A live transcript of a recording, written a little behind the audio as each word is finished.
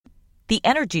The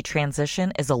energy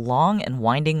transition is a long and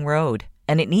winding road,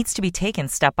 and it needs to be taken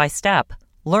step by step.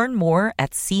 Learn more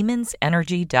at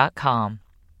SiemensEnergy.com.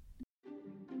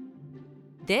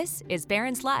 This is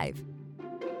Barron's Live.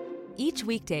 Each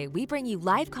weekday, we bring you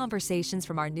live conversations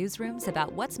from our newsrooms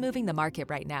about what's moving the market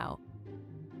right now.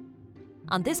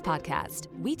 On this podcast,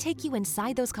 we take you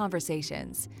inside those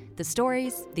conversations, the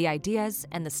stories, the ideas,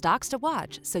 and the stocks to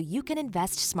watch so you can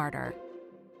invest smarter.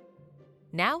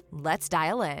 Now, let's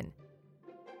dial in.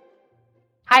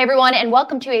 Hi, everyone, and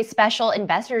welcome to a special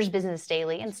Investors Business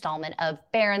Daily installment of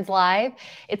Barron's Live.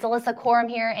 It's Alyssa Corum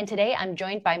here, and today I'm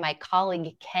joined by my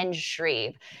colleague, Ken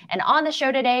Shreve. And on the show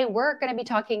today, we're going to be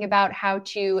talking about how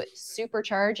to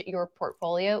supercharge your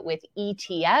portfolio with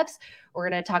ETFs. We're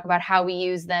going to talk about how we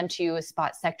use them to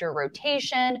spot sector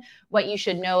rotation, what you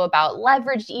should know about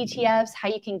leveraged ETFs, how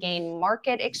you can gain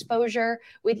market exposure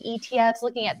with ETFs,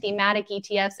 looking at thematic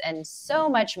ETFs, and so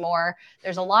much more.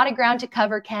 There's a lot of ground to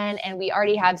cover, Ken, and we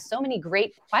already have so many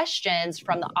great questions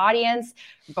from the audience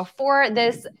before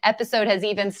this episode has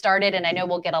even started. And I know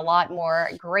we'll get a lot more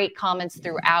great comments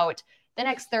throughout the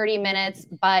next 30 minutes.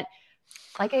 But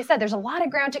like I said, there's a lot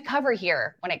of ground to cover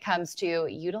here when it comes to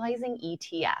utilizing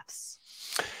ETFs.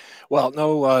 Well,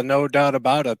 no doubt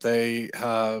about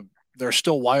it. They're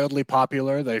still wildly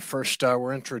popular. They first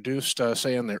were introduced,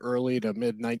 say, in the early to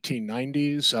mid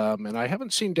 1990s. And I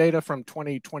haven't seen data from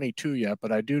 2022 yet,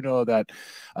 but I do know that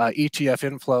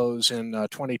ETF inflows in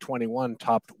 2021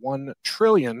 topped $1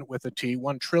 trillion with a T,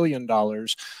 $1 trillion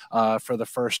for the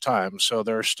first time. So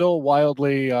they're still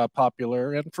wildly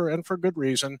popular, and for good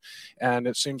reason. And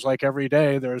it seems like every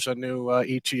day there's a new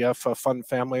ETF fund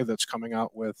family that's coming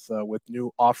out with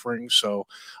new offerings. So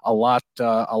a lot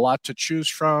to choose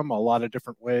from. A lot of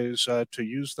different ways to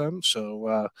use them.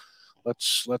 So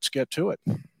let's get to it.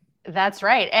 That's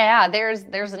right. Yeah, there's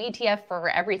an ETF for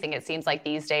everything, it seems like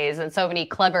these days, and so many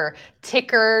clever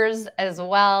tickers as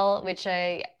well, which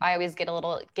I always get a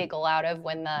little giggle out of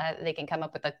when they can come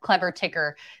up with a clever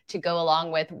ticker to go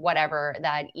along with whatever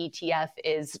that ETF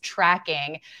is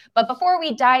tracking. But before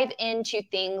we dive into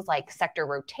things like sector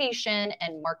rotation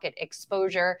and market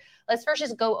exposure, let's first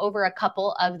just go over a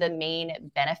couple of the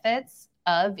main benefits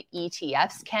of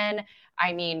ETFs, Ken.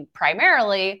 I mean,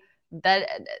 primarily,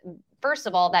 first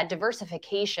of all, that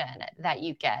diversification that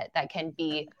you get that can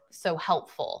be so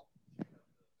helpful.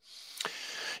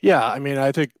 Yeah, I mean,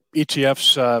 I think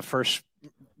ETFs first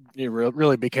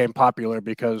really became popular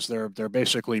because they're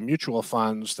basically mutual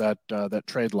funds that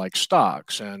trade like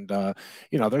stocks, and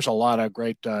there's a lot of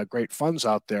great funds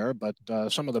out there, but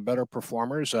some of the better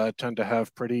performers tend to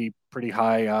have pretty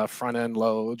high front end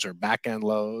loads or back end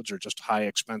loads or just high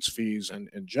expense fees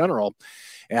in general.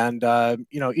 And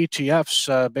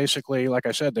ETFs basically, like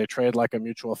I said, they trade like a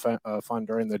mutual fund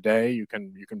during the day. You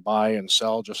can buy and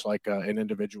sell just like an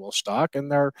individual stock, and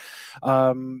they're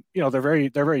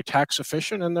very tax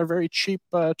efficient, and they're very cheap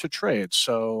to trade.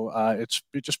 So it's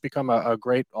just become a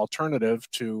great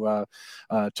alternative to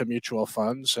mutual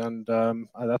funds, and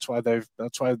that's why they've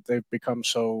become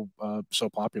so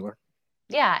popular.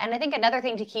 Yeah, and I think another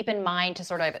thing to keep in mind to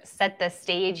sort of set the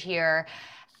stage here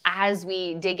as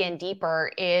we dig in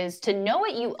deeper is to know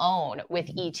what you own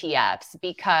with ETFs,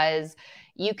 because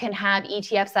you can have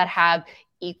ETFs that have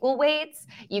equal weights.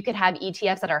 You could have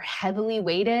ETFs that are heavily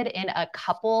weighted in a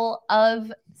couple of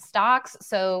stocks.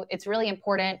 So it's really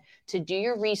important to do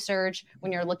your research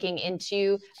when you're looking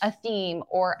into a theme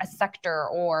or a sector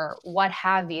or what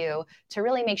have you, to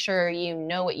really make sure you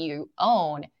know what you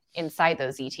own inside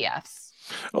those ETFs.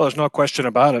 Well, there's no question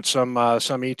about it. Some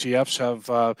ETFs have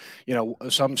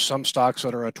some stocks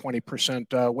that are a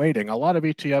 20% weighting. A lot of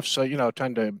ETFs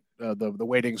tend to the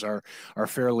weightings are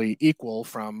fairly equal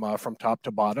from top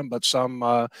to bottom, but some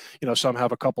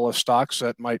have a couple of stocks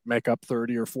that might make up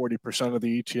 30 or 40% of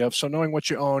the ETF. So knowing what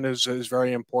you own is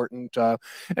very important,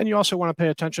 and you also want to pay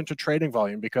attention to trading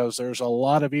volume, because there's a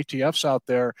lot of ETFs out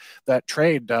there that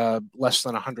trade less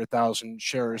than 100,000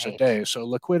 shares a day. So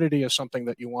liquidity is something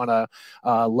that you want to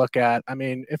look at. I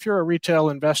mean, if you're a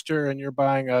retail investor and you're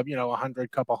buying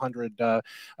couple hundred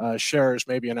shares,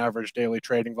 maybe an average daily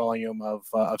trading volume of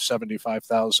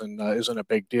 75,000 isn't a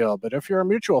big deal. But if you're a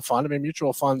mutual fund, I mean,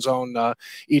 mutual funds own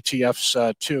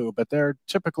ETFs too, but they're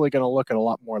typically going to look at a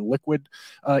lot more liquid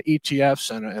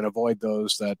ETFs and avoid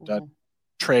those that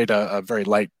trade a very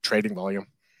light trading volume.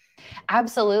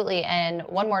 Absolutely. And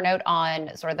one more note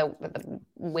on sort of the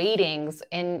weightings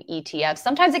in ETFs.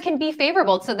 Sometimes it can be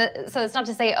favorable. So it's not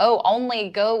to say, oh, only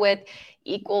go with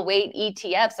equal weight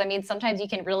ETFs. I mean, sometimes you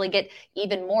can really get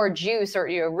even more juice, or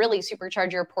really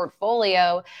supercharge your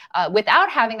portfolio without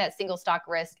having that single stock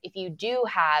risk if you do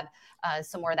have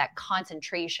some more of that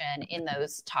concentration in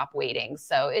those top weightings.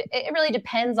 So it really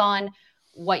depends on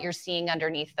what you're seeing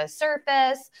underneath the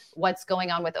surface, what's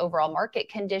going on with overall market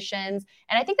conditions.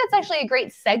 And I think that's actually a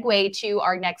great segue to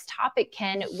our next topic,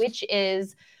 Ken, which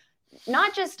is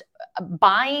not just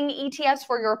buying ETFs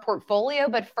for your portfolio,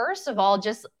 but first of all,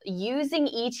 just using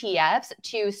ETFs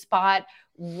to spot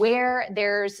where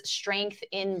there's strength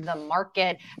in the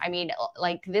market. I mean,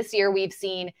 like this year, we've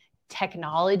seen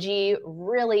technology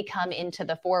really come into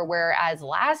the fore, whereas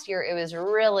last year it was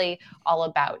really all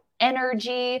about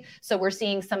energy. So we're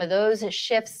seeing some of those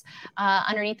shifts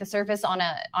underneath the surface on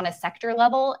a sector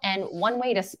level. And one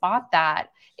way to spot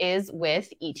that is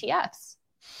with ETFs.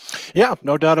 Yeah,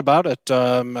 no doubt about it.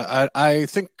 I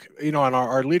think, on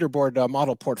our leaderboard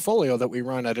model portfolio that we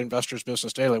run at Investors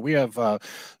Business Daily, we have 6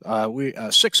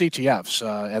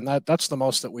 ETFs, and that's the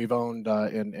most that we've owned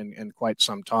in quite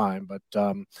some time. But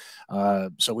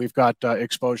so we've got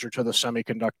exposure to the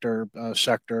semiconductor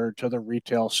sector, to the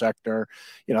retail sector.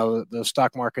 The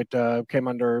stock market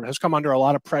has come under a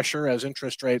lot of pressure as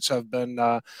interest rates have been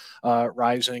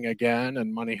rising again,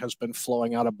 and money has been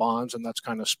flowing out of bonds, and that's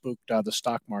kind of spooked the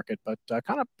stock market. But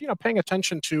kind of paying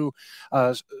attention to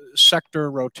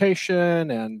sector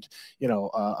rotation, and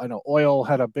I know oil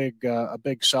had a big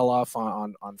sell-off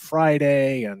on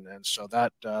Friday, and so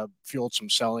that fueled some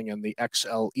selling in the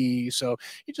XLE. So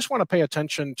you just want to pay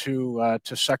attention to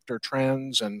sector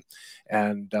trends, and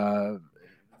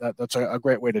that's a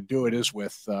great way to do it is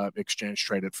with exchange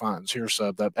traded funds. Here's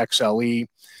the XLE,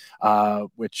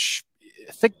 which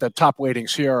I think the top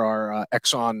weightings here are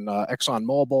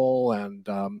ExxonMobil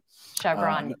and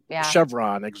Chevron.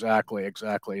 Chevron, exactly.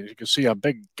 You can see a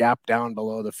big gap down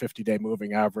below the 50-day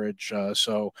moving average.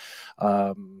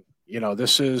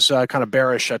 This is kind of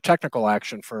bearish technical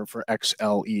action for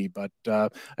XLE. But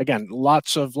again,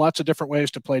 lots of different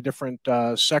ways to play different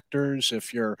sectors.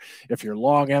 If you're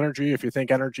long energy, if you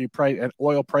think energy price and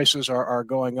oil prices are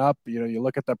going up, you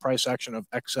look at the price action of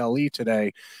XLE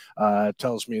today,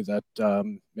 tells me that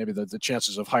maybe the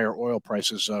chances of higher oil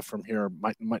prices from here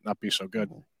might not be so good.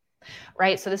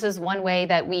 Right. So this is one way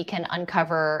that we can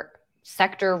uncover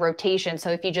sector rotation. So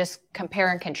if you just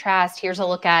compare and contrast, here's a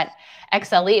look at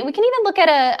XLE. And we can even look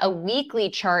at a weekly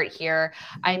chart here.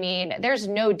 I mean, there's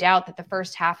no doubt that the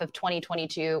first half of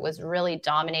 2022 was really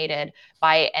dominated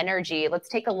by energy. Let's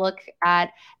take a look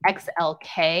at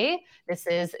XLK. This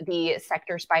is the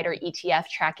Sector Spider ETF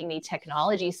tracking the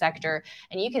technology sector.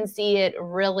 And you can see it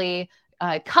really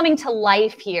coming to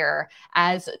life here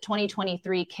as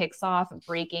 2023 kicks off,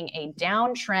 breaking a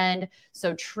downtrend.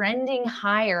 So trending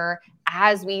higher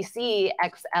as we see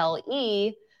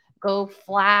XLE go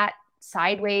flat,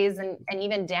 sideways, and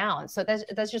even down. So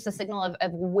that's just a signal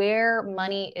of where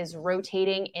money is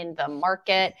rotating in the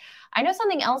market. I know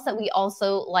something else that we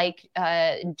also like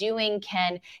doing,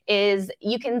 Ken, is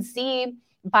you can see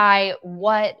by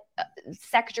what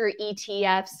sector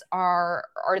ETFs are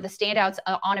the standouts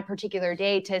on a particular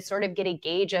day to sort of get a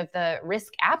gauge of the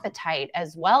risk appetite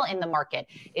as well in the market.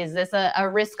 Is this a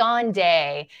risk on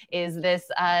day? Is this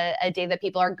a day that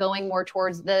people are going more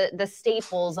towards the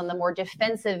staples and the more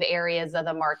defensive areas of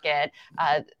the market?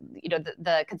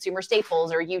 The consumer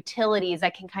staples or utilities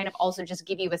that can kind of also just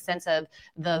give you a sense of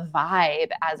the vibe,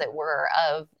 as it were,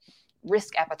 of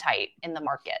risk appetite in the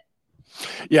market.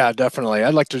 Yeah, definitely.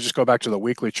 I'd like to just go back to the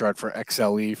weekly chart for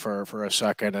XLE for a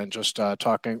second and just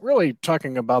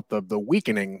talking about the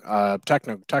weakening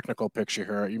technical picture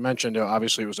here. You mentioned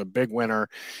obviously it was a big winner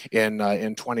in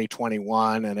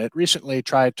 2021, and it recently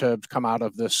tried to come out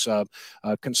of this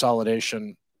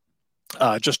consolidation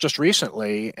just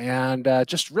recently, and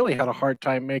just really had a hard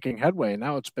time making headway.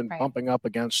 Now it's been bumping up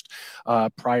against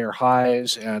prior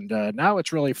highs, and now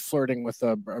it's really flirting with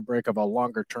a break of a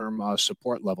longer-term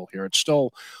support level here. It's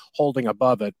still holding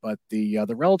above it, but the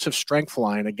relative strength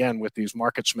line, again, with these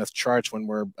MarketSmith charts when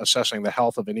we're assessing the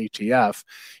health of an ETF,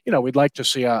 we'd like to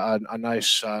see a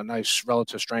nice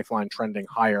relative strength line trending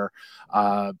higher.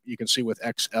 You can see with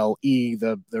XLE,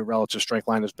 the relative strength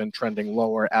line has been trending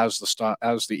lower as the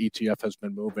ETF has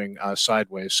been moving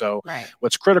sideways. So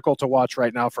what's critical to watch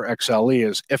right now for XLE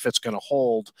is if it's going to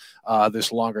hold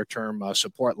this longer term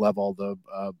support level,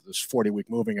 this 40-week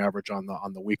moving average on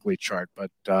the weekly chart. But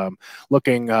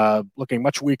looking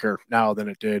much weaker now than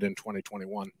it did in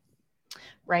 2021.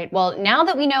 Right. Well, now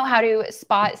that we know how to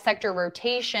spot sector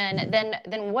rotation,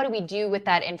 then what do we do with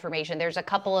that information? There's a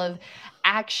couple of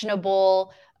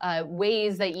actionable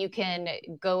ways that you can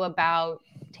go about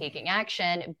taking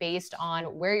action based on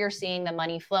where you're seeing the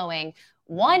money flowing.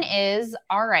 One is,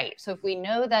 all right, so if we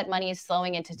know that money is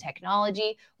flowing into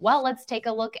technology, well, let's take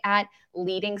a look at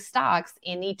leading stocks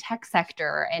in the tech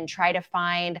sector and try to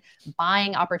find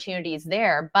buying opportunities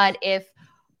there. But if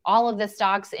all of the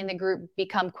stocks in the group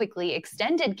become quickly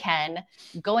extended, Ken,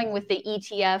 going with the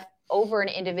ETF over an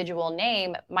individual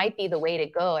name might be the way to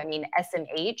go. I mean,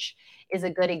 SMH is a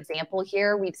good example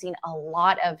here. We've seen a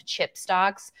lot of chip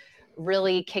stocks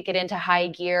really kick it into high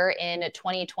gear in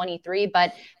 2023,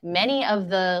 but many of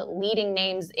the leading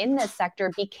names in this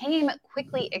sector became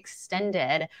quickly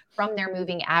extended from their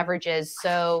moving averages.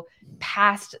 So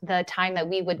past the time that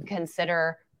we would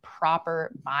consider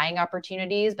proper buying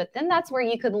opportunities, but then that's where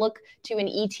you could look to an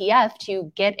ETF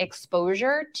to get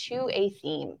exposure to a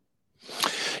theme.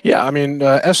 Yeah, I mean,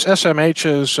 SMH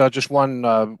is just one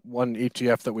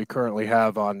ETF that we currently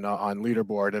have on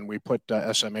Leaderboard, and we put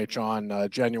SMH on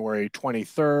January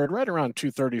 23rd, right around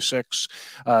 236,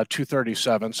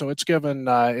 237. So it's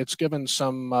given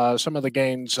some of the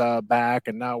gains back,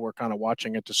 and now we're kind of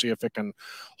watching it to see if it can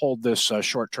hold this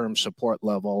short-term support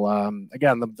level.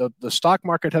 Again, the stock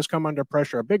market has come under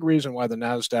pressure. A big reason why the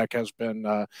Nasdaq has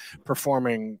been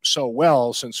performing so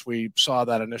well since we saw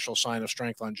that initial sign of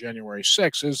strength on January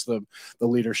 6th is the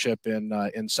leadership in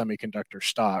semiconductor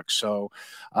stocks. So,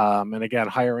 and again,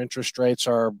 higher interest rates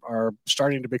are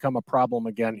starting to become a problem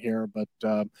again here. But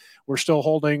we're still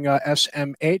holding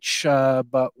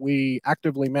SMH, but we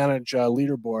actively manage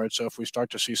Leaderboard. So if we start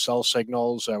to see sell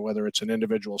signals, whether it's an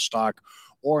individual stock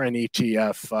or an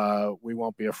ETF, we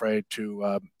won't be afraid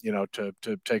to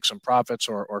take some profits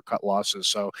or cut losses.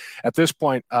 So at this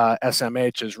point,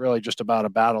 SMH is really just about a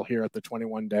battle here at the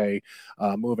 21-day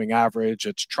moving average.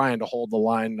 It's trying to hold the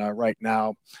line right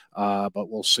now, but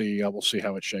we'll see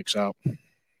how it shakes out.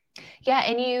 Yeah,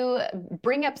 and you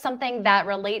bring up something that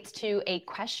relates to a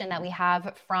question that we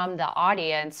have from the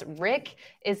audience. Rick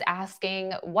is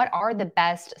asking, what are the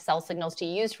best sell signals to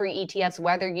use for ETFs,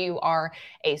 whether you are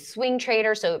a swing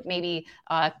trader, so maybe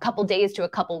a couple days to a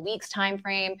couple weeks time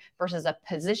frame, versus a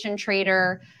position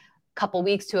trader, couple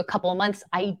weeks to a couple months,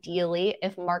 ideally,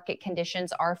 if market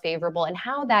conditions are favorable, and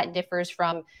how that differs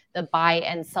from the buy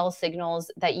and sell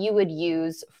signals that you would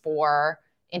use for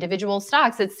individual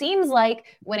stocks. It seems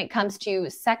like when it comes to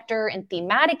sector and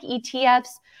thematic ETFs,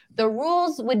 the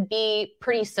rules would be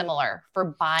pretty similar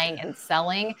for buying and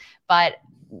selling. But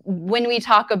when we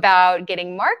talk about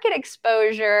getting market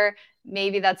exposure,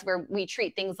 maybe that's where we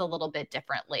treat things a little bit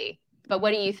differently. But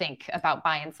what do you think about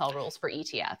buy and sell rules for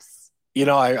ETFs? You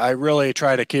know, I really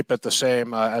try to keep it the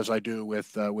same as I do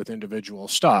with individual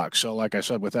stocks. So, like I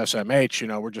said, with SMH, you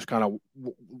know, we're just kind of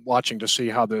watching to see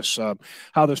how this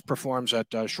performs at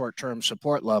short-term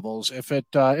support levels. If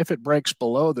it breaks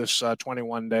below this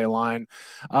 21-day line,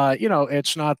 you know,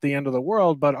 it's not the end of the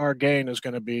world, but our gain is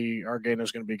going to be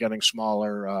getting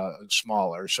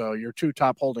smaller. So your two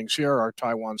top holdings here are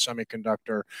Taiwan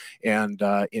Semiconductor and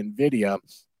Nvidia.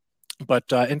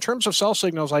 But in terms of sell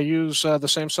signals, I use the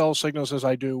same sell signals as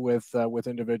I do with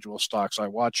individual stocks. I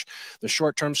watch the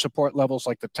short-term support levels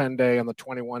like the 10-day and the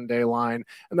 21-day line,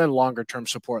 and then longer-term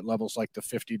support levels like the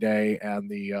 50-day and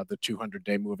the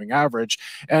 200-day moving average,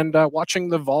 and watching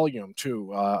the volume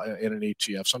too in an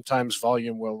ETF. Sometimes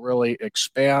volume will really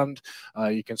expand.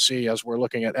 You can see as we're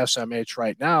looking at SMH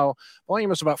right now,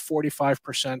 volume is about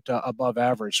 45% above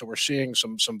average. So we're seeing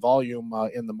some volume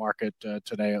in the market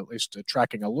today, at least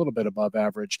tracking a little bit above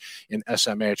average in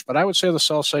SMH. But I would say the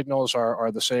sell signals are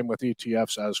the same with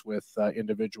ETFs as with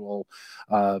individual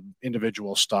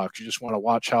stocks. You just want to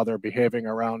watch how they're behaving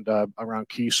around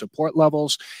key support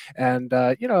levels, and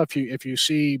you know, if you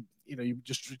see, you know, you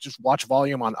just watch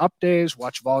volume on up days,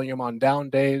 watch volume on down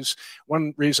days.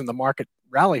 One reason the market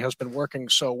rally has been working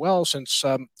so well since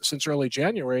early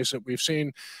January is that we've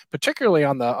seen, particularly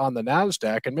on the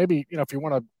Nasdaq, and maybe, you know, if you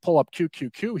want to pull up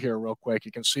QQQ here real quick,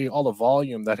 you can see all the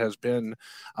volume that has been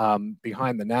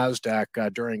behind the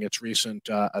Nasdaq during its recent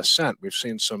ascent. We've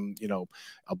seen some, you know,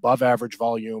 above average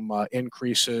volume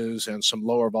increases and some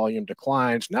lower volume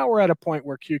declines. Now we're at a point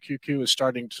where QQQ is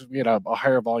starting to get a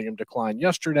higher volume decline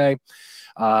yesterday,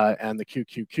 and the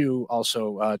QQQ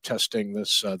also testing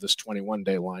this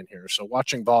 21-day line here. So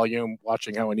watching volume,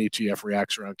 watching how an ETF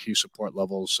reacts around key support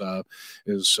levels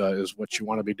is what you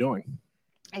want to be doing.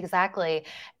 Exactly.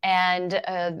 And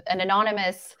an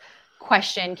anonymous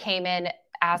question came in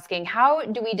asking, how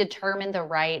do we determine the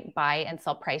right buy and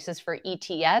sell prices for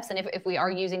ETFs? And if we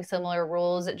are using similar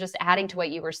rules, just adding to what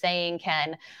you were saying,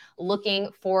 Ken, looking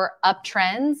for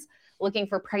uptrends, looking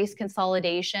for price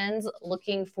consolidations,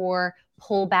 looking for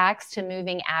pullbacks to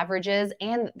moving averages,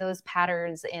 and those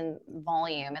patterns in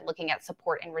volume, and looking at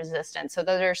support and resistance. So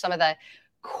those are some of the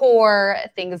core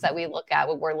things that we look at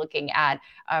when we're looking at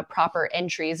proper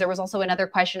entries. There was also another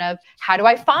question of, how do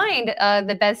I find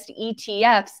the best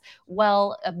ETFs?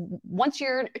 Well, once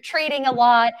you're trading a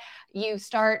lot, you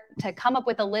start to come up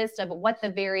with a list of what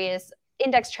the various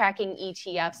index tracking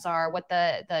ETFs are, what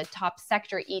the top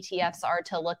sector ETFs are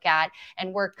to look at.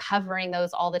 And we're covering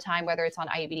those all the time, whether it's on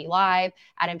IBD Live,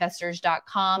 at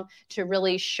investors.com, to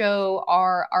really show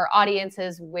our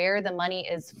audiences where the money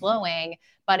is flowing.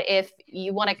 But if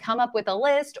you want to come up with a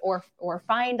list or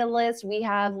find a list, we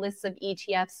have lists of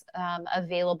ETFs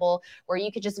available where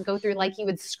you could just go through like you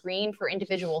would screen for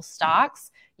individual stocks.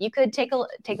 You could take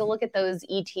a look at those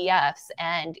ETFs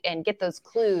and get those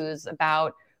clues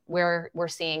about where we're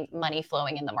seeing money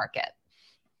flowing in the market.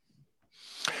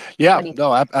 Yeah,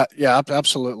 no, yeah,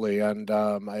 absolutely. And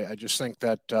I just think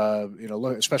that,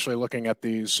 especially looking at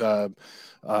these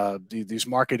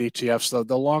market ETFs,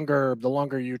 the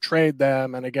longer you trade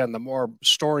them, and again, the more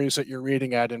stories that you're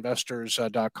reading at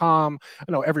investors.com.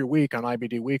 I know every week on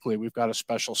IBD Weekly, we've got a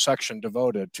special section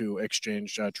devoted to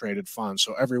exchange traded funds.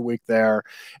 So every week there,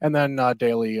 and then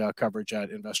daily coverage at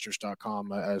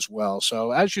investors.com as well.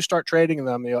 So as you start trading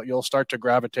them, you'll start to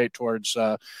gravitate towards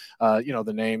the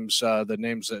names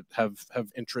that have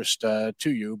interest to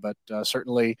you. But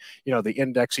certainly, the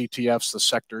index ETFs, the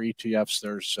sector ETFs,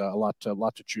 there's a lot to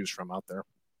choose from out there.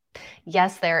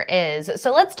 Yes, there is.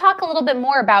 So let's talk a little bit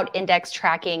more about index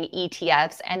tracking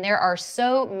ETFs. And there are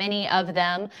so many of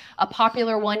them. A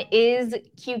popular one is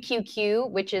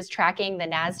QQQ, which is tracking the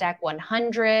NASDAQ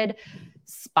 100.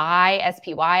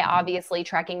 SPY, obviously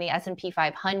tracking the S&P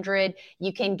 500.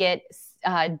 You can get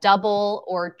double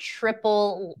or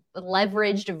triple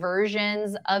leveraged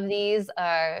versions of these.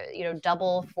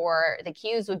 Double for the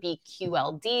Qs would be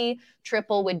QLD,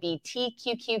 triple would be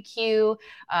TQQQ.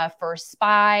 For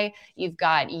SPY, you've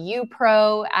got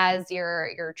UPRO as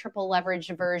your triple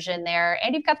leveraged version there,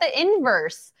 and you've got the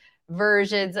inverse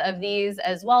versions of these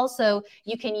as well. So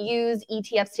you can use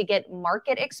ETFs to get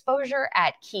market exposure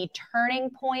at key turning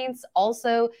points,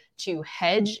 also to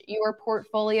hedge your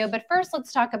portfolio. But first,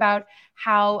 let's talk about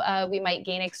how we might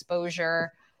gain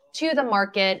exposure to the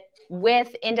market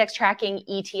with index tracking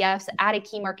ETFs at a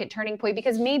key market turning point,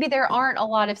 because maybe there aren't a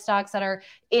lot of stocks that are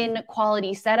in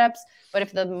quality setups, but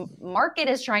if the market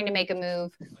is trying to make a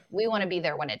move, we want to be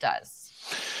there when it does.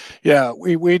 Yeah,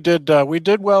 we did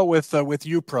well with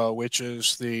UPRO, which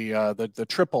is the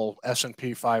triple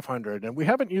S&P 500, and we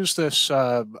haven't used this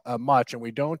much, and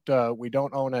we don't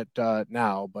own it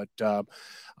now, but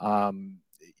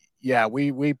yeah,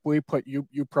 we put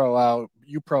UPRO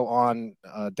on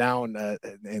down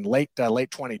in late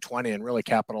 2020 and really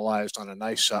capitalized on a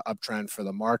nice uptrend for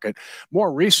the market.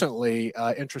 More recently,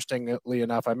 interestingly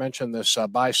enough, I mentioned this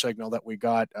buy signal that we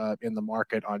got in the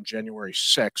market on January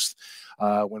 6th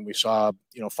when we saw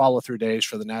follow through days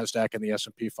for the NASDAQ and the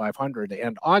S&P 500.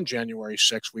 And on January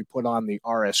 6th, we put on the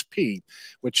RSP,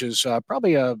 which is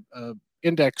probably a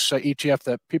index ETF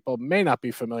that people may not be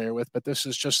familiar with, but this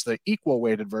is just the equal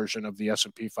weighted version of the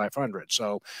S&P 500.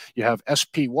 So you have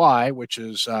SPY, which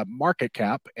is market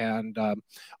cap, and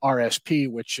RSP,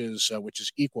 which is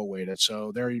equal weighted.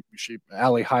 So there,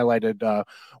 Ali highlighted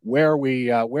where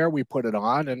we put it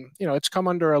on, and it's come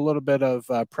under a little bit of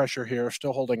pressure here,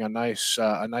 still holding a nice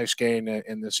gain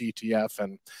in this ETF,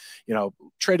 and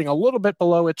trading a little bit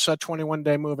below its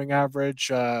 21-day moving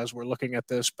average as we're looking at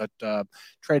this, but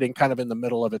trading kind of in the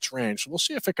middle of its range. So we'll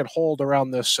see if it can hold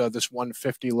around this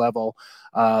 150 level.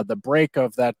 The break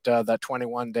of that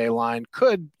 21-day line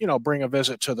could bring a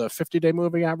visit to the 50-day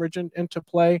moving average into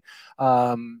play,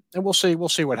 and we'll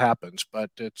see what happens. But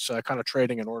it's kind of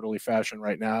trading in orderly fashion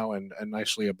right now, and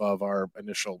nicely above our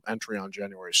initial entry on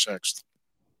January 6th.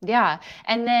 Yeah.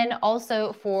 And then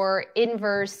also for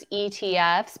inverse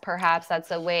ETFs, perhaps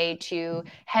that's a way to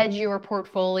hedge your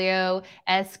portfolio.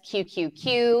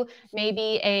 SQQQ may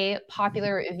be a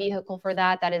popular vehicle for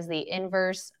that. That is the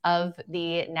inverse of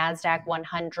the NASDAQ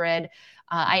 100.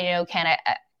 I know, Ken,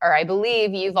 I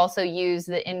believe you've also used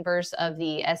the inverse of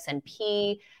the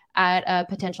S&P at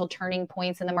potential turning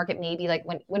points in the market, maybe like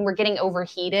when we're getting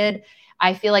overheated,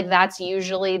 I feel like that's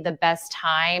usually the best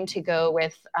time to go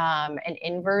with an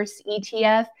inverse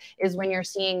ETF, is when you're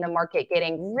seeing the market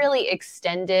getting really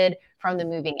extended from the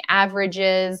moving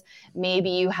averages.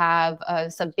 Maybe you have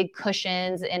some big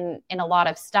cushions in a lot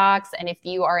of stocks. And if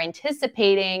you are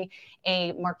anticipating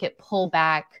a market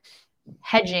pullback,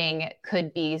 hedging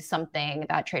could be something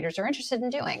that traders are interested in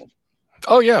doing.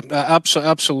 Oh yeah,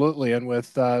 absolutely. And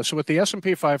with with the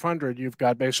S&P 500, you've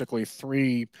got basically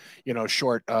three,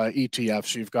 short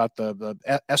ETFs. You've got the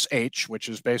SH, which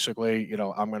is basically,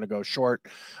 I'm going to go short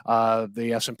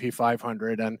the S&P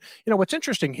 500. And what's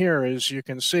interesting here is you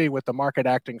can see with the market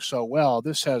acting so well,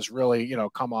 this has really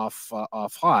come off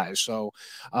highs. So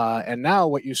and now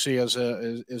what you see is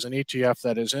an ETF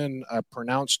that is in a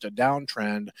pronounced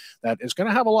downtrend that is going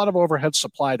to have a lot of overhead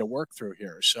supply to work through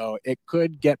here. So it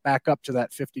could get back up to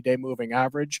that 50-day moving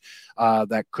average.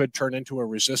 That could turn into a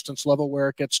resistance level where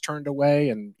it gets turned away.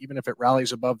 And even if it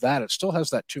rallies above that, it still has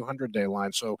that 200-day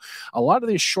line. So a lot of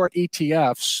these short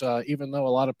ETFs, even though a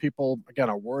lot of people, again,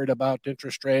 are worried about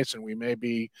interest rates and we may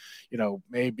be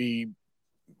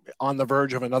on the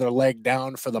verge of another leg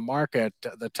down for the market,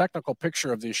 the technical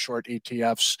picture of these short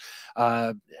ETFs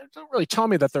don't really tell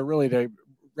me that they're really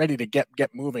ready to get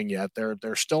moving yet.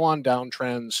 They're still on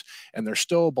downtrends and they're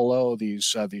still below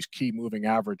these key moving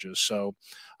averages. So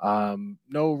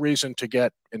no reason to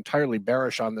get entirely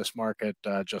bearish on this market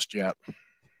just yet.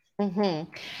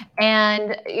 Mm-hmm.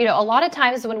 And a lot of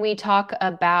times when we talk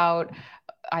about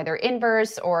either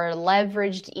inverse or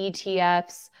leveraged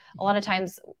ETFs, a lot of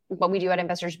times what we do at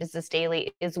Investors Business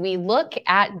Daily is we look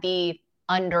at the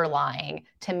underlying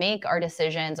to make our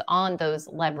decisions on those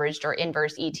leveraged or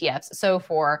inverse ETFs. So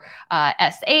for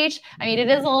SH, I mean, it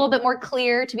is a little bit more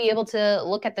clear to be able to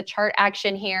look at the chart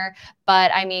action here.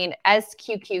 But I mean,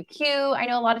 SQQQ, I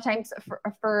know a lot of times,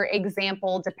 for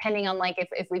example, depending on like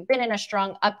if we've been in a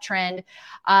strong uptrend,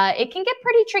 it can get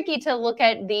pretty tricky to look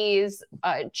at these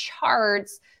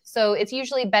charts. So it's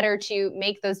usually better to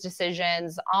make those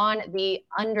decisions on the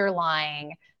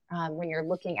underlying when you're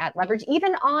looking at leverage,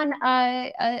 even on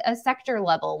a sector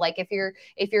level. Like if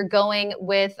you're going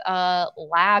with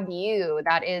LabU,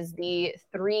 that is the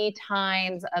 3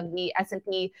 times of the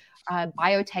S&P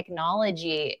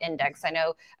biotechnology index. I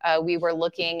know we were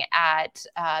looking at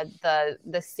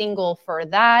the single for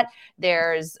that.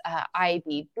 There's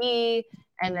IBB,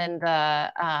 and then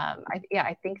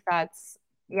I think that's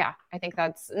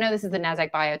this is the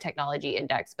Nasdaq Biotechnology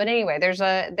Index. But anyway, there's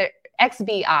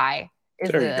XBI. Is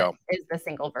the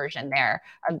single version there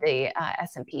of the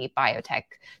S&P Biotech.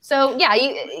 So yeah,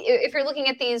 if you're looking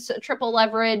at these triple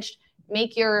leveraged,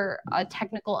 make your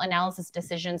technical analysis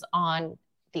decisions on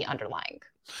the underlying.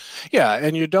 Yeah,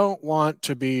 and you don't want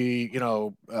to be,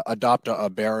 adopt a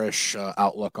bearish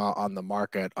outlook on the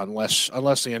market unless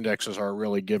the indexes are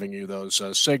really giving you those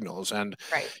signals. And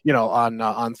right.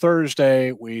 On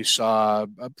Thursday we saw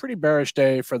a pretty bearish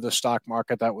day for the stock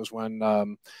market. That was when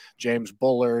James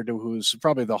Bullard, who's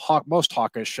probably the most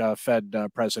hawkish Fed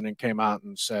president, came out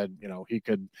and said, he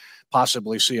could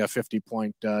possibly see a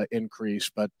 50-point increase.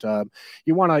 But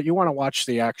you want to watch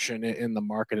the action in the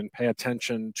market and pay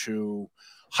attention to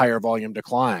higher volume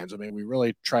declines. I mean, we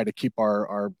really try to keep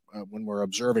our when we're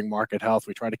observing market health,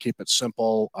 we try to keep it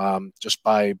simple just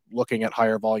by looking at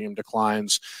higher volume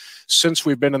declines. Since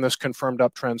we've been in this confirmed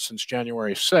uptrend since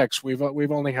January 6th,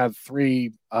 we've only had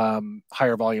 3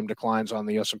 higher volume declines on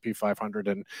the S&P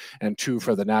 500 and 2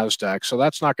 for the Nasdaq. So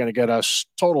that's not going to get us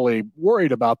totally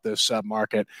worried about this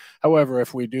market. However,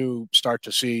 if we do start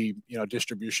to see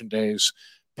distribution days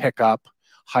pick up,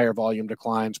 higher volume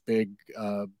declines, big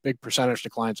percentage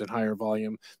declines in higher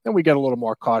volume, then we get a little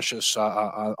more cautious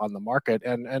on the market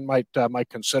and might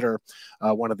consider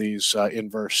one of these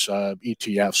inverse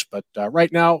ETFs. But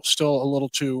right now, still a little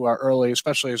too early,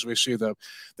 especially as we see the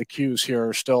Qs here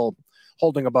are still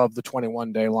holding above the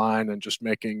 21-day line and just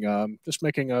making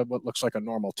what looks like a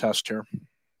normal test here.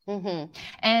 Mm-hmm.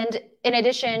 And in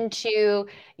addition to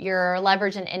your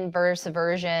leverage and inverse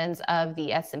versions of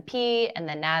the S&P and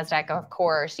the Nasdaq, of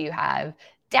course, you have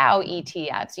Dow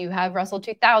ETFs, you have Russell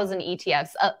 2000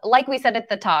 ETFs. Like we said at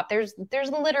the top, there's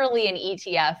literally an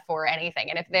ETF for anything.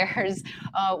 And if there's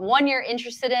one you're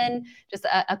interested in, just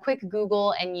a quick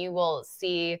Google and you will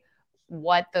see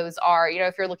what those are.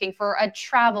 If you're looking for a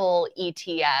travel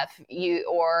ETF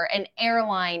or an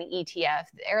airline ETF,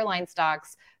 the airline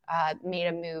stocks made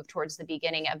a move towards the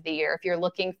beginning of the year. If you're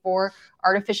looking for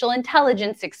artificial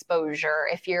intelligence exposure,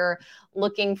 if you're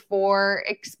looking for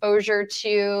exposure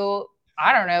to,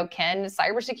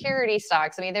 cybersecurity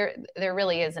stocks, I mean, there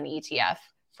really is an ETF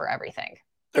for everything.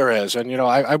 There is, and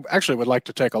I actually would like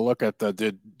to take a look at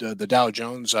the Dow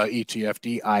Jones ETF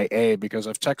DIA, because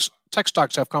if tech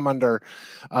stocks have come under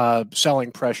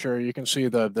selling pressure, you can see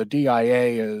the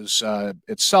DIA is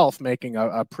itself making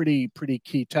a pretty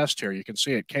key test here. You can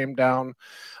see it came down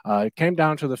to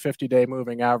the 50-day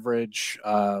moving average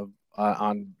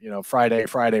on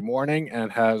Friday morning,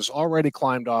 and has already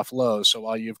climbed off lows. So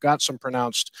while you've got some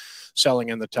pronounced selling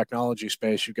in the technology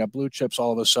space, you've got blue chips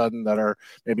all of a sudden that are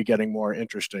maybe getting more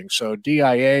interesting. So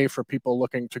DIA, for people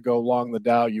looking to go long the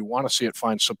Dow, you want to see it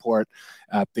find support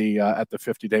at the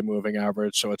 50-day moving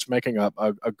average. So it's making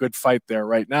a good fight there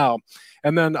right now.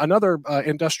 And then another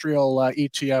industrial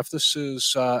ETF. This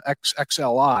is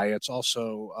XLI. It's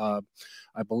also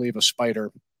I believe a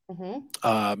spider.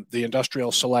 The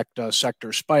Industrial Select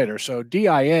Sector Spider. So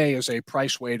DIA is a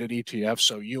price-weighted ETF.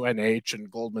 So UNH and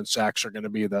Goldman Sachs are going to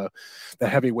be the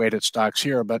heavy-weighted stocks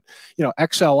here. But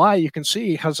XLI, you can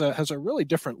see, has a really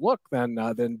different look than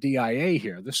DIA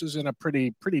here. This is in a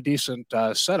pretty decent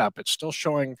setup. It's still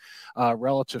showing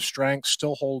relative strength,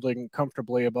 still holding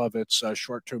comfortably above its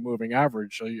short-term moving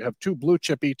average. So you have two blue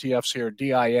chip ETFs here,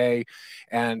 DIA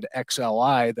and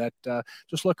XLI, that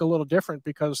just look a little different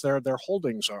because their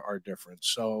holdings are different.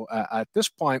 So at this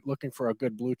point, looking for a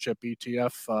good blue chip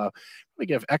ETF, we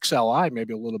give XLI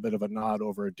maybe a little bit of a nod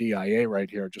over a DIA right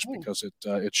here, just because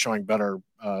it's showing better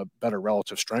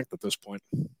relative strength at this point.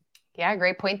 Yeah,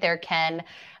 great point there, Ken.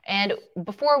 And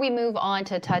before we move on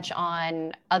to touch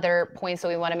on other points that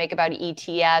we want to make about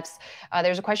ETFs,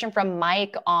 there's a question from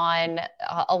Mike on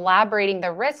elaborating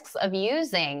the risks of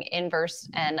using inverse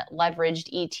and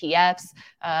leveraged ETFs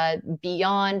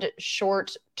beyond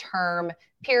short-term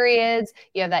periods.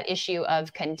 You have that issue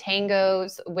of contango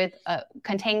with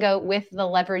the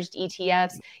leveraged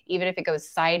ETFs, even if it goes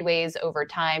sideways over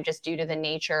time, just due to the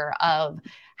nature of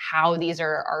how these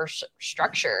are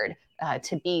structured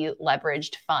to be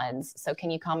leveraged funds. So can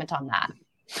you comment on that?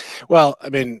 Well, I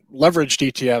mean, leveraged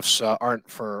ETFs aren't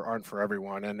for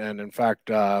everyone, and in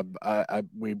fact,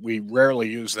 we rarely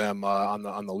use them on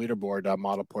the leaderboard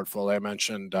model portfolio. I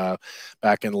mentioned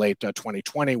back in late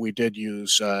 2020 we did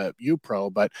use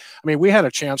UPRO, but I mean, we had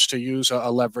a chance to use a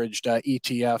leveraged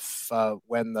ETF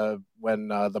when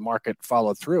the market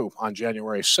followed through on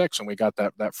January 6th, and we got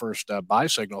that first buy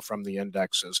signal from the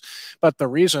indexes. But the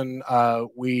reason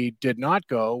we did not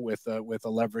go with a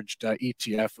leveraged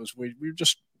ETF was we were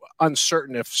just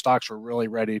uncertain if stocks were really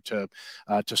ready to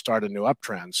start a new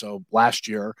uptrend. So last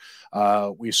year,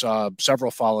 we saw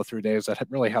several follow-through days that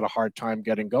really had a hard time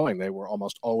getting going. They were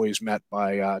almost always met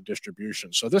by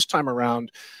distribution. So this time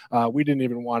around, we didn't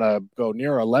even want to go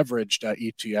near a leveraged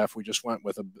ETF. We just went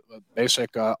with a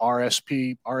basic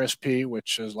RSP,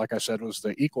 which is, like I said, was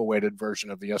the equal-weighted version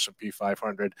of the S&P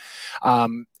 500.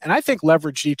 And I think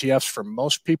leveraged ETFs for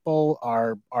most people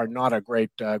are not a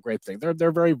great thing.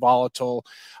 They're very volatile.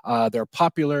 They're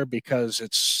popular because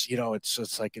it's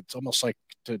almost like,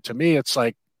 to me, it's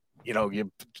like,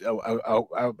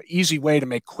 a easy way to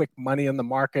make quick money in the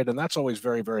market, and that's always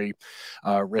very, very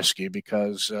risky,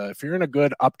 because if you're in a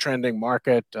good uptrending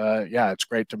market, it's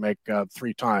great to make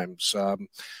 3 times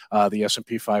the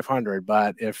S&P 500.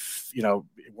 But if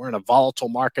we're in a volatile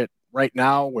market right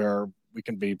now, where we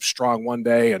can be strong one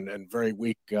day and very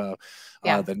weak the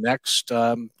next.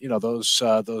 Those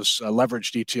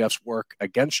leveraged ETFs work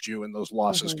against you, and those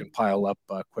losses can pile up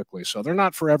quickly. So they're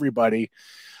not for everybody.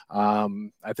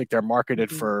 I think they're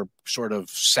marketed for sort of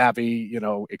savvy,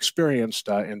 experienced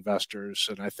investors,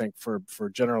 and I think for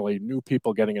generally new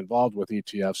people getting involved with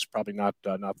ETFs, probably not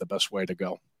the best way to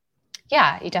go.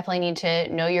 Yeah, you definitely need to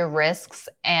know your risks,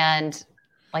 and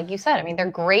like you said, I mean,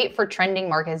 they're great for trending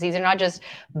markets. These are not just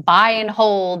buy and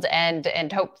hold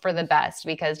and hope for the best,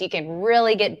 because you can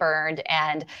really get burned,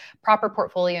 and proper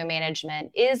portfolio management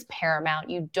is paramount.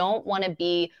 You don't want to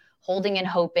be holding and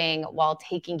hoping while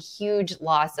taking huge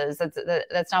losses.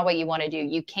 That's not what you want to do.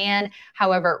 You can,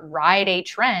 however, ride a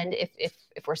trend if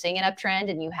we're seeing an uptrend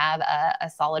and you have a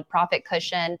solid profit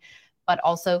cushion, but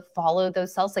also follow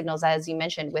those sell signals, as you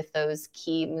mentioned, with those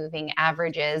key moving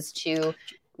averages to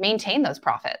maintain those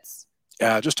profits.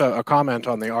 Yeah, just a comment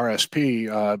on the RSP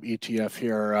ETF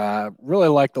here. Really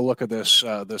like the look of this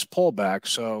pullback.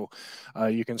 So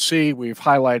you can see we've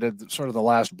highlighted sort of the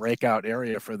last breakout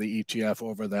area for the ETF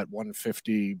over that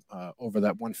 150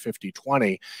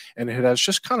 150.20, and it has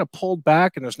just kind of pulled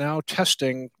back and is now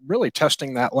testing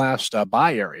that last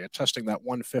buy area, testing that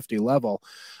 150 level.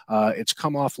 It's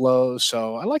come off lows,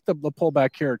 so I like the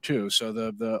pullback here too. So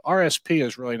the RSP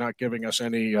is really not giving us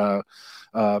any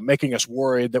making us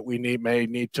worried that we may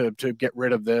need to get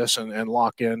rid of this and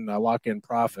lock in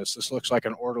profits. This looks like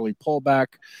an orderly pullback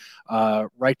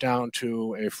right down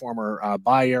to a former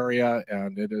buy area,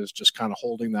 and it is just kind of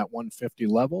holding that 150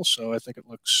 level. So I think it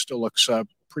still looks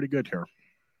pretty good here.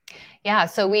 Yeah,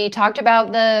 so we talked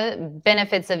about the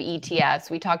benefits of ETFs.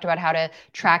 We talked about how to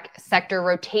track sector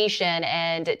rotation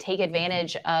and take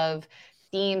advantage of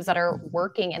themes that are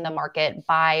working in the market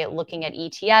by looking at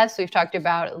ETFs. We've talked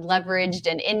about leveraged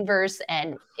and inverse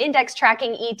and index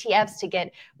tracking ETFs to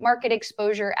get market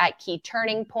exposure at key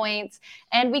turning points.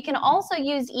 And we can also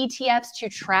use ETFs to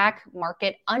track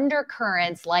market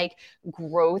undercurrents like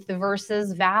growth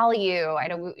versus value. I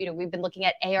know, we've been looking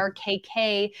at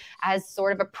ARKK as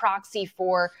sort of a proxy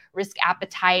for risk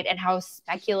appetite and how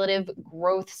speculative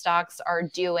growth stocks are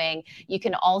doing. You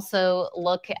can also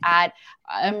look at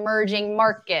emerging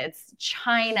markets,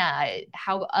 China,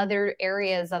 how other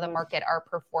areas of the market are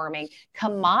performing,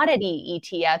 commodity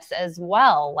ETFs as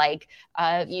well, like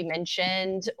you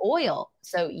mentioned oil.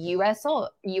 So USO,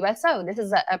 this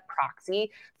is a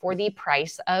proxy for the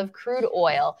price of crude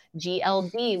oil.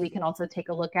 GLD, we can also take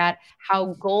a look at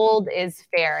how gold is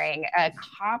faring,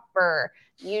 copper,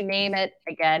 you name it,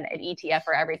 again, an ETF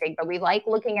for everything. But we like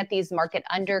looking at these market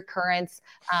undercurrents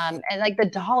and like the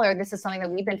dollar. This is something that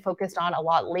we've been focused on a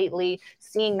lot lately,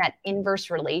 seeing that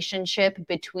inverse relationship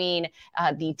between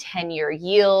the 10-year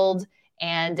yield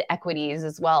and equities,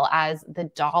 as well as the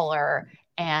dollar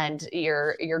and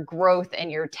your growth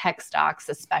and your tech stocks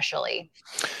especially.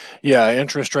 Yeah,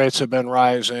 interest rates have been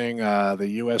rising. The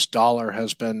U.S. dollar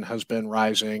has been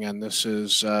rising, and this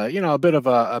is a bit of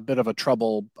a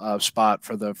trouble spot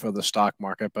for the stock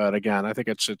market. But again, I think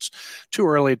it's too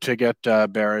early to get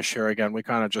bearish here. Again, we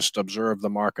kind of just observe the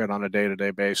market on a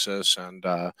day-to-day basis and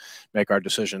make our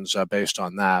decisions based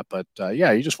on that. But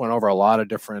yeah, you just went over a lot of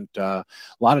different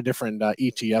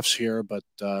ETFs here, but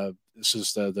this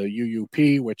is the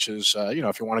UUP, which is,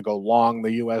 if you want to go long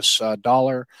the U.S.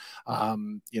 dollar,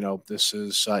 this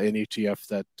is an ETF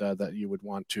that you would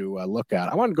want to look at.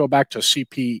 I want to go back to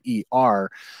CPER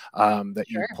that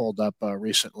you pulled up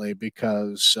recently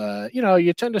because,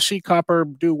 you tend to see copper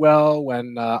do well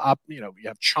when, you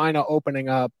have China opening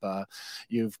up.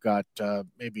 You've got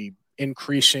maybe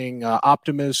increasing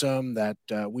optimism that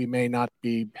we may not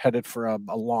be headed for a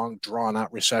long,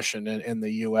 drawn-out recession in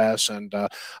the U.S. And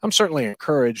I'm certainly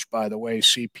encouraged by the way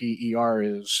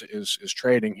CPER is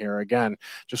trading here. Again,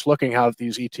 just looking how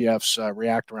these ETFs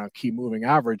react around key moving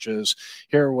averages.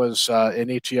 Here was an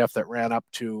ETF that ran up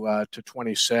to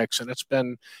 26, and it's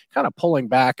been kind of pulling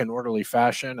back in orderly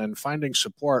fashion and finding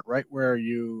support right where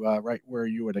you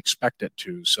would expect it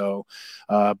to. So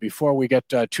before we get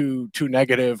too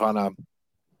negative on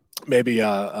maybe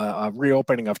a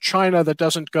reopening of China that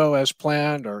doesn't go as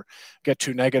planned, or get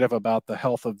too negative about the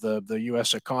health of the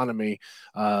U.S. economy,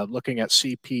 looking at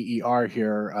CPER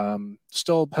here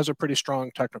still has a pretty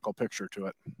strong technical picture to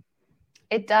it.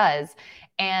 It does.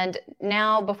 And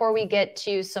now, before we get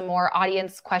to some more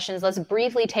audience questions, let's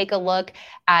briefly take a look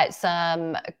at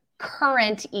some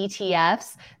current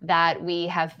ETFs that we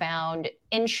have found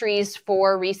entries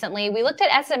for recently. We looked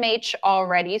at SMH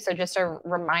already, so just a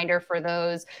reminder for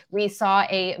those. We saw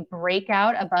a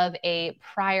breakout above a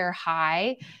prior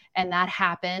high, and that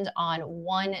happened on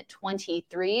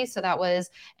 123. So that was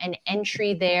an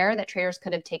entry there that traders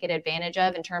could have taken advantage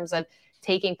of in terms of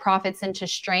taking profits into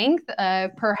strength.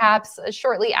 Perhaps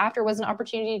shortly after was an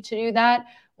opportunity to do that.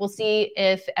 We'll see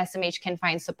if SMH can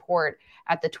find support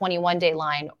at the 21-day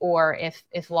line, or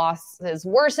if losses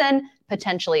worsen,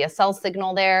 potentially a sell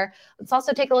signal there. Let's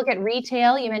also take a look at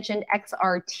retail. You mentioned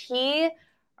XRT,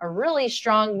 a really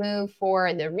strong move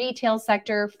for the retail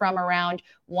sector from around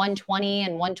 120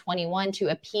 and 121 to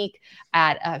a peak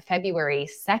at February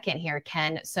 2nd here,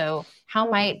 Ken. So how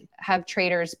might have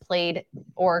traders played,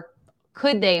 or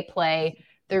could they play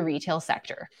the retail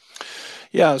sector?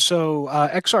 Yeah, so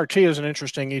XRT is an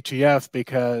interesting ETF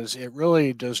because it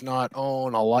really does not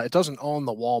own a lot. It doesn't own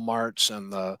the Walmarts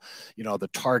and the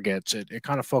Targets. It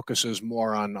kind of focuses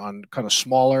more on kind of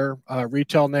smaller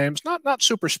retail names. Not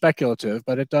super speculative,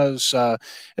 but it does.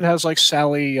 It has like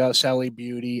Sally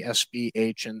Beauty,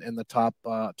 SBH in the top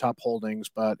holdings,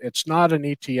 but it's not an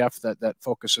ETF that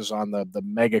focuses on the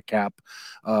mega cap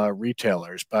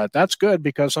retailers. But that's good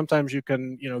because sometimes you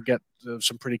can get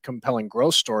some pretty compelling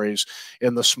growth stories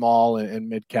in the small and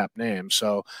mid-cap names.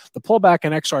 So the pullback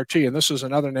in XRT, and this is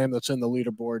another name that's in the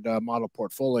leaderboard model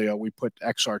portfolio. We put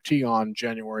XRT on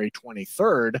January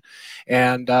 23rd,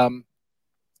 and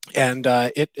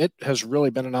it has really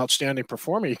been an outstanding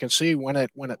performer. You can see when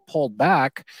it pulled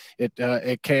back,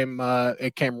 it came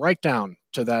right down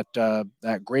to that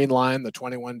green line, the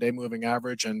 21-day moving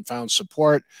average, and found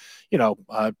support.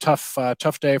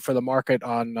 Tough day for the market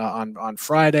on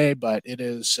Friday, but it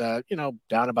is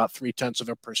down about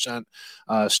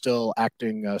 0.3%, still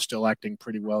acting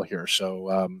pretty well here.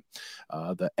 So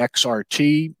the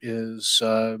XRT is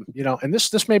and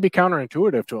this may be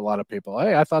counterintuitive to a lot of people.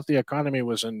 Hey, I thought the economy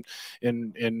was in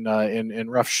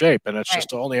rough shape, and it's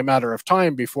just only a matter of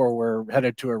time before we're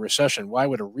headed to a recession. Why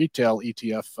would a retail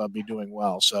ETF be doing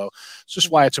well? So it's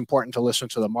just why it's important to listen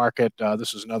to the market.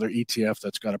 This is another ETF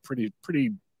that's got a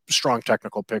pretty strong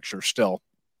technical picture still.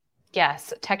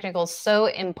 Yes, technical is so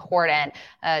important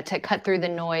to cut through the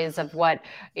noise of what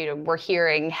we're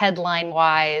hearing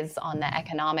headline-wise on the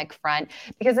economic front,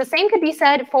 because the same could be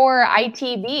said for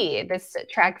ITB. This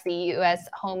tracks the U.S.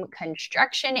 home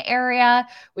construction area,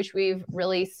 which we've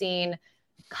really seen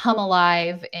come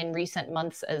alive in recent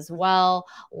months as well,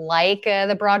 like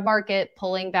the broad market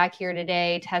pulling back here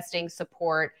today, testing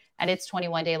support at its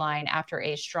 21-day line after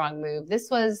a strong move. This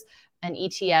was an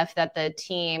ETF that the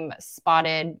team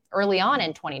spotted early on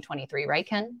in 2023, right,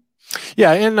 Ken?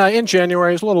 Yeah, in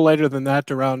January, it's a little later than that.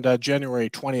 Around January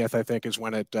 20th, I think, is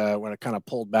when it kind of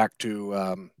pulled back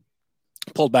to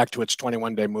its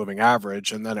 21-day moving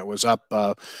average, and then it was up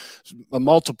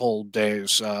multiple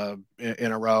days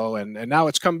in a row, and now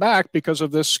it's come back because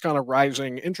of this kind of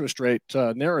rising interest rate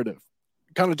narrative.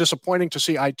 Kind of disappointing to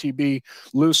see ITB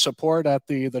lose support at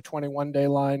the 21-day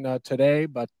line today,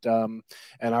 but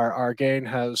and our gain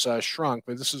has shrunk.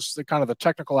 But this is the kind of the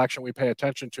technical action we pay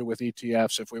attention to with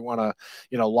ETFs. If we want to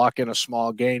lock in a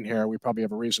small gain here, we probably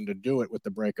have a reason to do it with the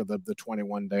break of the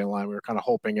 21-day line. We were kind of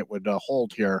hoping it would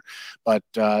hold here, but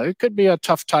it could be a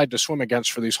tough tide to swim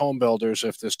against for these home builders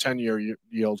if this 10-year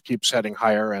yield keeps heading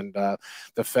higher and the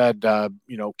Fed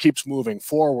keeps moving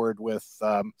forward with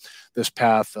this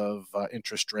path of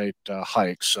interest rate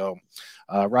hikes. So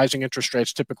rising interest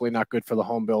rates typically not good for the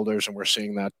home builders, and we're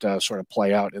seeing that sort of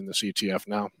play out in this ETF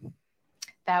now.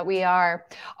 That we are.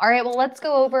 All right, well, let's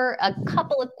go over a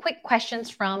couple of quick questions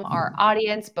from our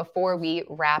audience before we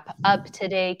wrap up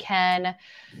today, Ken.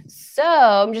 So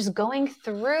I'm just going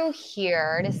through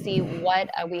here to see what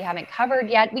we haven't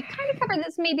covered yet. We kind of covered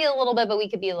this maybe a little bit, but we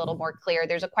could be a little more clear.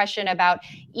 There's a question about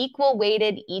equal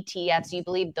weighted ETFs. You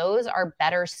believe those are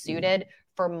better suited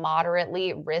for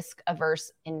moderately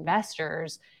risk-averse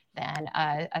investors than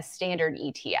a standard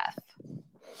ETF?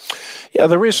 Yeah,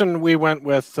 the reason we went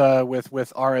with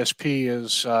RSP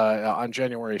is on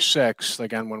January 6th.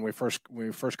 Again, when we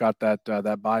first got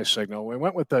that buy signal, we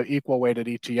went with the equal weighted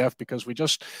ETF because we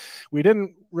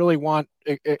didn't really want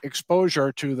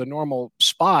exposure to the normal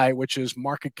SPY, which is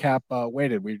market cap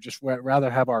weighted. We just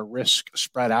rather have our risk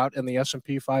spread out in the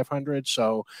S&P 500.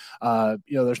 So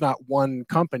there's not one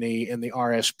company in the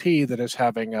RSP that is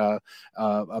having a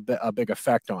big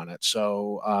effect on it.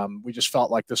 So we just felt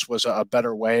like this was a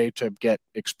better way to get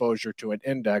exposure to an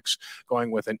index,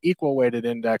 going with an equal weighted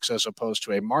index as opposed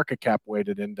to a market cap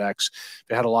weighted index.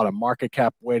 They had a lot of market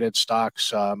cap weighted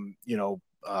stocks,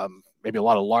 maybe a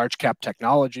lot of large cap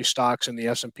technology stocks in the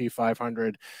S&P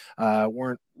 500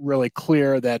 weren't really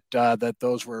clear that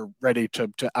those were ready to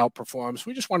outperform. So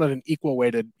we just wanted an equal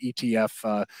weighted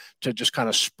ETF to just kind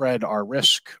of spread our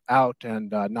risk out and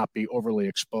not be overly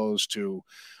exposed to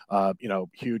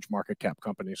huge market cap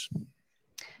companies.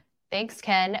 Thanks,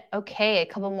 Ken. Okay, a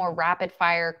couple more rapid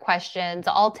fire questions.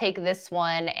 I'll take this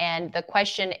one. And the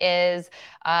question is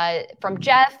from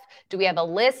Jeff. Do we have a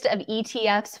list of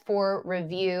ETFs for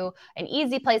review? An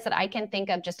easy place that I can think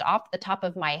of just off the top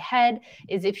of my head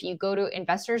is if you go to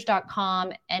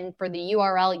investors.com, and for the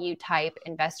URL you type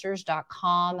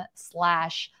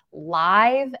investors.com/live,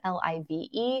 LIVE,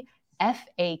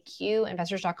 FAQ,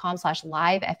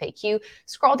 investors.com/live FAQ.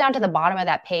 Scroll down to the bottom of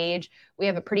that page. We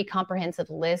have a pretty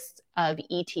comprehensive list of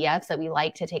ETFs that we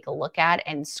like to take a look at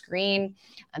and screen.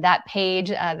 That page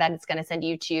that it's going to send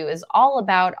you to is all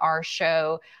about our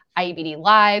show, IBD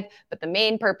Live, but the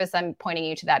main purpose I'm pointing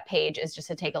you to that page is just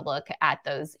to take a look at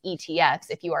those ETFs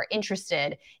if you are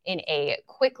interested in a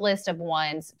quick list of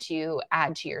ones to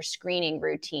add to your screening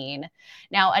routine.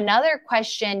 Now, another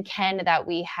question, Ken, that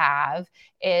we have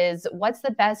is what's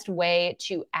the best way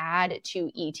to add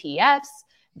to ETFs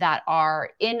that are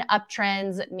in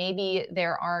uptrends? Maybe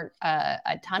there aren't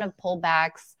a ton of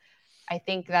pullbacks. I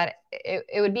think that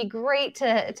it would be great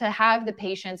to have the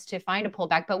patience to find a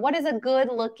pullback, but what is a good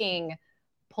looking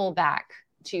pullback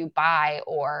to buy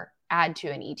or add to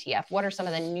an ETF? What are some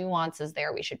of the nuances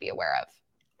there we should be aware of?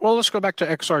 Well, let's go back to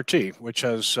XRT, which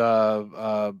has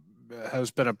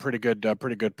has been a pretty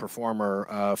good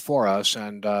performer for us,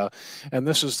 and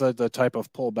this is the type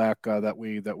of pullback that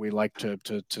we like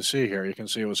to see here. You can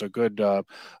see it was a good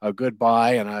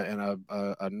buy and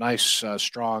a nice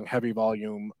strong heavy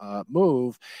volume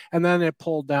move, and then it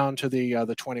pulled down to the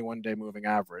 21-day moving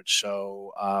average.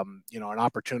 So an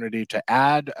opportunity to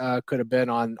add could have been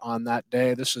on that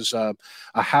day. This is a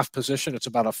half position. It's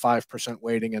about a 5%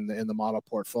 weighting in the model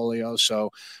portfolio.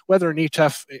 So whether an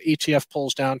ETF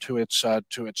pulls down to its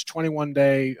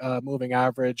 21-day moving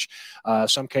average,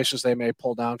 some cases they may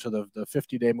pull down to the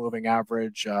 50-day moving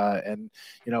average. And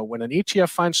when an ETF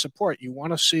finds support, you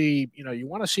want to see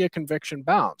a conviction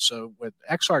bounce. So with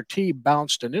XRT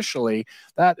bounced initially,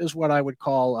 that is what I would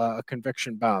call a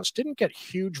conviction bounce. Didn't get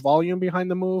huge volume behind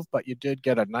the move, but you did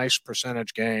get a nice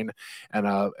percentage gain and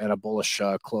a bullish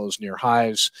close near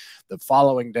highs. The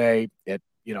following day, it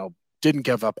didn't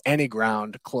give up any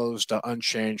ground, closed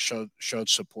unchanged, showed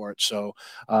support. So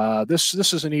this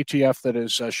is an ETF that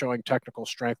is showing technical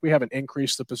strength. We haven't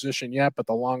increased the position yet, but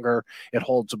the longer it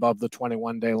holds above the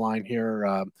 21-day line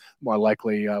here, more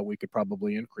likely we could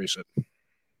probably increase it.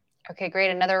 Okay, great.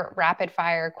 Another rapid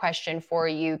fire question for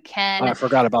you, Ken. I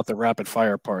forgot about the rapid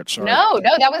fire part. Sorry. No,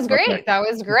 that was great. Okay. That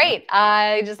was great.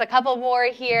 Just a couple more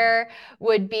here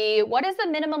would be, what is the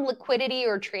minimum liquidity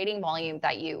or trading volume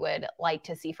that you would like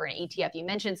to see for an ETF? You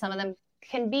mentioned some of them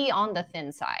can be on the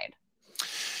thin side.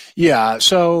 Yeah.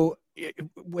 So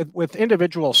with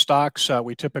individual stocks,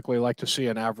 we typically like to see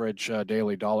an average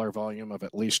daily dollar volume of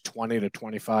at least 20 to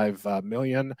 25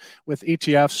 million. With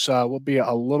ETFs, we'll be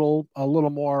a little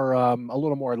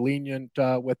more lenient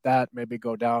with that. Maybe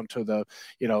go down to the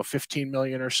 15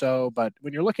 million or so. But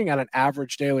when you're looking at an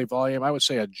average daily volume, I would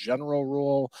say a general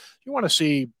rule, you want to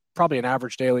see probably an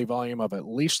average daily volume of at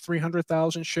least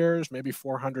 300,000 shares, maybe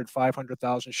 400,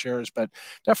 500,000 shares, but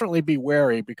definitely be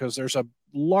wary because there's a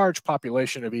large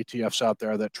population of ETFs out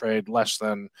there that trade less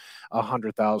than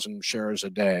 100,000 shares a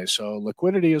day. So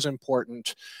liquidity is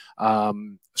important.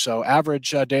 So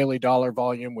average daily dollar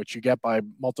volume, which you get by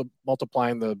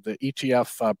multiplying the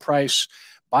ETF price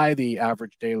by the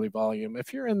average daily volume.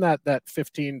 If you're in that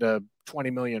 15 to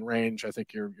 20 million range, I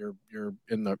think you're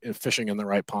fishing in the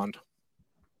right pond.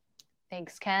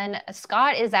 Thanks, Ken.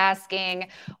 Scott is asking,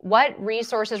 what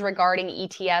resources regarding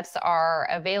ETFs are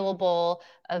available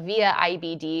via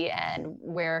IBD and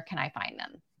where can I find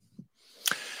them?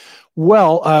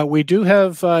 Well, we do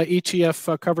have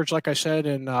ETF coverage, like I said,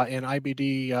 in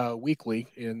IBD weekly,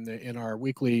 in our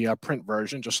weekly print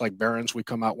version. Just like Barron's, we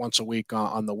come out once a week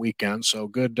on the weekend. So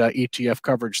good ETF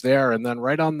coverage there. And then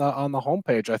right on the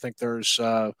homepage, I think there's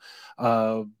a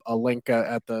link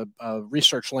at the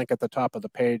research link at the top of the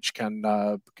page can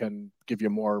give you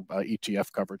more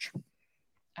ETF coverage.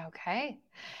 Okay,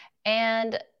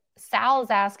 and Sal's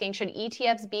asking, should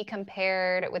ETFs be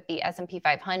compared with the S&P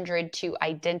 500 to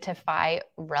identify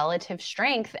relative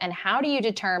strength? And how do you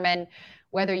determine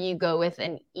whether you go with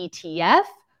an ETF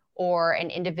or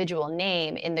an individual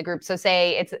name in the group? So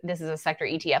say this is a sector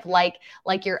ETF,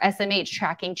 like your SMH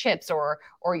tracking chips or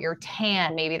your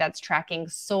TAN, maybe that's tracking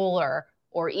solar,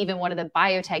 or even one of the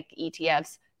biotech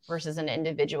ETFs versus an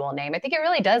individual name. I think it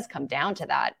really does come down to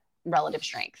that relative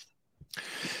strength.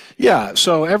 Yeah,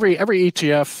 so every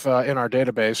ETF in our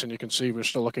database, and you can see we're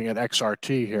still looking at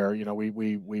XRT here.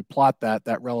 We plot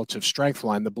that relative strength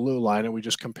line, the blue line, and we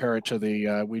just compare it to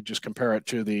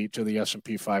the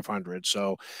S&P 500.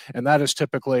 So, and that is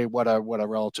typically what a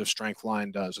relative strength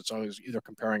line does. It's always either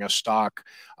comparing a stock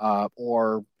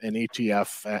or an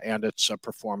ETF and its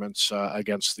performance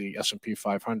against the S&P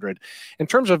 500. In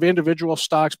terms of individual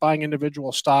stocks, buying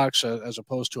individual stocks as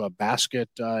opposed to a basket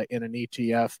in an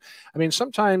ETF. I mean,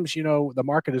 sometimes, the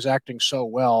market is acting so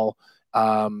well,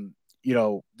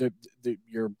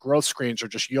 your growth screens are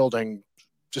just yielding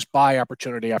just buy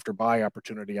opportunity after buy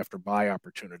opportunity after buy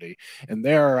opportunity. And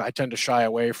there I tend to shy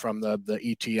away from the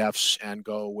ETFs and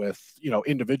go with,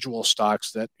 individual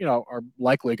stocks that, are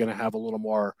likely going to have a little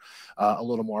more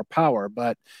power.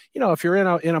 But, if you're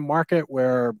in a market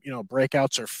where,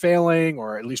 breakouts are failing,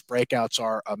 or at least breakouts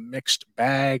are a mixed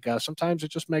bag, sometimes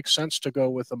it just makes sense to go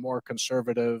with a more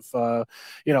conservative,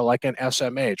 like an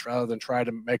SMH, rather than try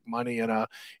to make money in a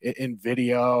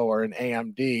NVIDIA or an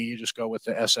AMD. You just go with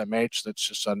the SMH. That's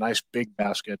just a nice big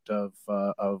basket of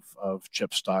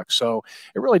chip stocks. So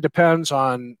it really depends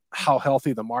on how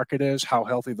healthy the market is, how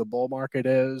healthy the bull market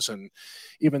is. And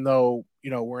even though,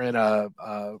 we're in a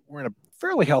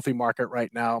fairly healthy market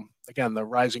right now. Again, the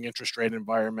rising interest rate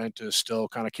environment is still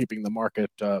kind of keeping the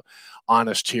market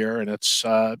honest here, and it's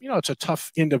it's a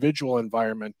tough individual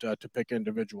environment to pick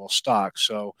individual stocks.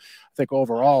 So I think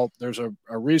overall, there's a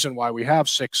reason why we have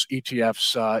 6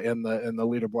 ETFs in the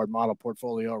leaderboard model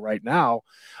portfolio right now,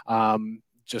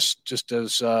 just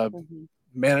as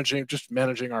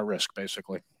managing our risk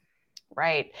basically.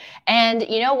 Right. And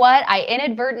you know what? I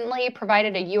inadvertently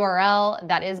provided a URL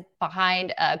that is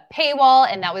behind a paywall,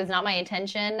 and that was not my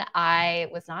intention. I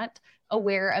was not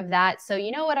aware of that. So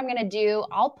you know what I'm going to do?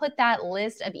 I'll put that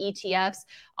list of ETFs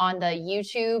on the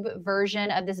YouTube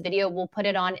version of this video. We'll put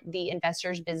it on the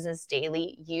Investors Business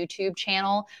Daily YouTube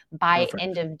channel by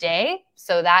end of day.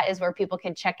 So that is where people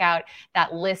can check out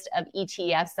that list of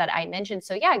ETFs that I mentioned.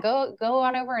 So yeah, go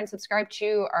on over and subscribe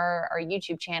to our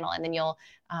YouTube channel, and then you'll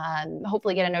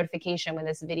hopefully get a notification when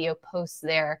this video posts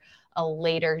there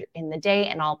later in the day,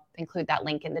 and I'll include that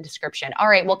link in the description. All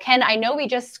right, well, Ken, I know we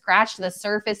just scratched the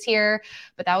surface here,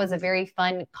 but that was a very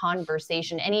fun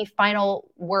conversation. Any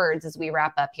final words as we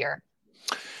wrap up here?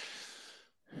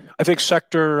 I think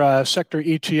sector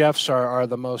ETFs are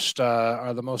the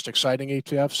most exciting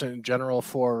ETFs in general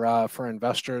for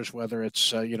investors, whether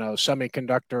it's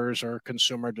semiconductors or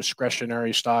consumer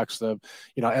discretionary stocks. The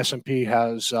S&P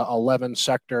has 11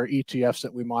 sector ETFs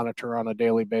that we monitor on a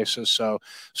daily basis. So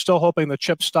still hoping the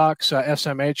chip stocks,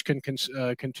 SMH, can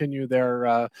continue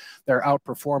their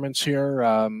outperformance here.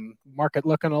 Market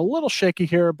looking a little shaky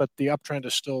here, but the uptrend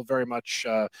is still very much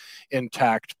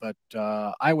intact. But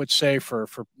I would say for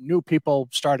new people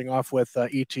starting off with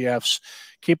ETFs,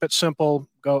 keep it simple.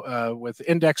 Go with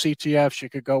index ETFs.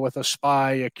 You could go with a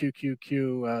SPY, a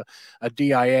QQQ, a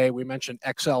DIA. We mentioned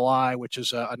XLI, which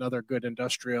is another good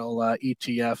industrial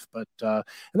ETF. But and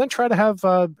then try to have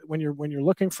when you're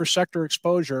looking for sector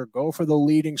exposure, go for the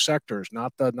leading sectors,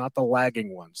 not the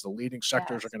lagging ones. The leading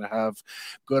sectors are going to have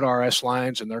good RS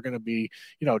lines, and they're going to be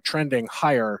trending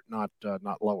higher, not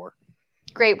lower.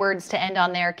 Great words to end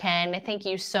on there, Ken. Thank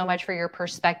you so much for your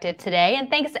perspective today. And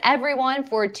thanks everyone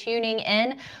for tuning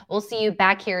in. We'll see you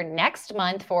back here next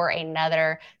month for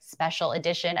another special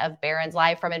edition of Barron's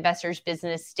Live from Investors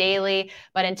Business Daily.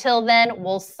 But until then,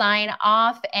 we'll sign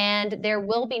off, and there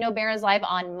will be no Barron's Live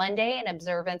on Monday in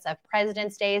observance of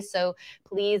President's Day. So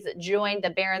please join the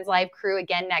Barron's Live crew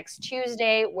again next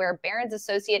Tuesday, where Barron's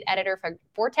Associate Editor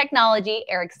for Technology,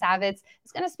 Eric Savitz,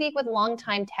 is going to speak with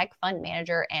longtime tech fund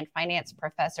manager and finance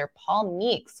professor Paul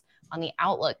Meeks on the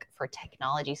outlook for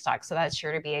technology stocks. So that's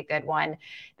sure to be a good one.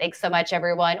 Thanks so much,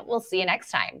 everyone. We'll see you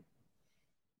next time.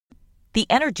 The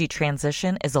energy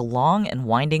transition is a long and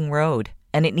winding road,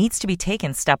 and it needs to be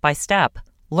taken step by step.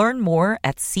 Learn more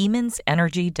at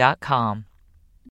SiemensEnergy.com.